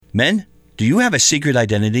Men, do you have a secret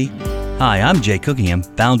identity? Hi, I'm Jay Cookingham,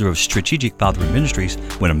 founder of Strategic Fathering Ministries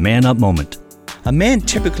with a Man Up Moment. A man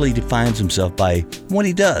typically defines himself by what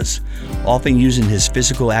he does, often using his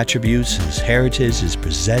physical attributes, his heritage, his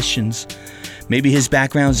possessions, maybe his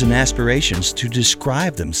backgrounds and aspirations to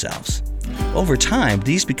describe themselves. Over time,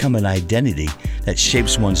 these become an identity that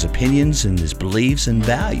shapes one's opinions and his beliefs and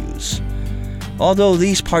values. Although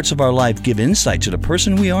these parts of our life give insight to the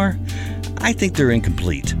person we are, I think they're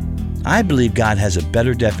incomplete. I believe God has a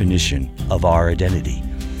better definition of our identity.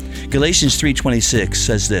 Galatians 3:26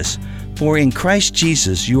 says this, "For in Christ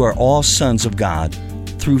Jesus you are all sons of God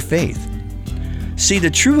through faith." See, the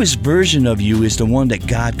truest version of you is the one that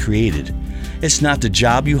God created. It's not the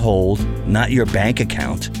job you hold, not your bank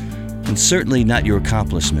account, and certainly not your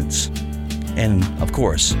accomplishments. And, of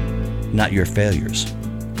course, not your failures.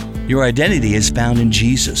 Your identity is found in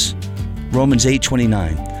Jesus. Romans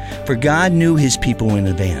 8:29, "For God knew His people in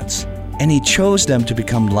advance, and He chose them to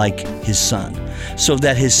become like His Son, so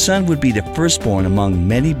that His Son would be the firstborn among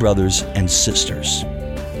many brothers and sisters."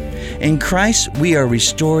 In Christ, we are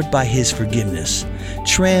restored by His forgiveness,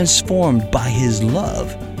 transformed by His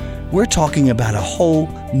love. We're talking about a whole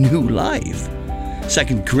new life.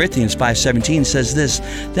 2 Corinthians 5:17 says this,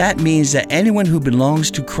 "That means that anyone who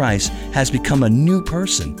belongs to Christ has become a new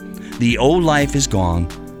person. The old life is gone,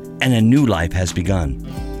 and a new life has begun."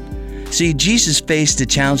 See, Jesus faced the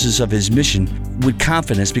challenges of His mission with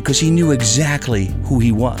confidence because He knew exactly who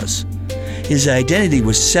He was. His identity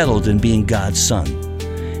was settled in being God's Son.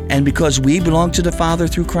 And because we belong to the Father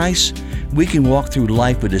through Christ, we can walk through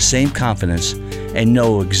life with the same confidence and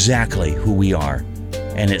know exactly who we are.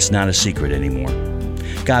 And it's not a secret anymore.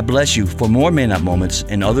 God bless you. For more Man Up Moments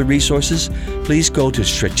and other resources, please go to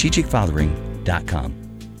strategicfathering.com.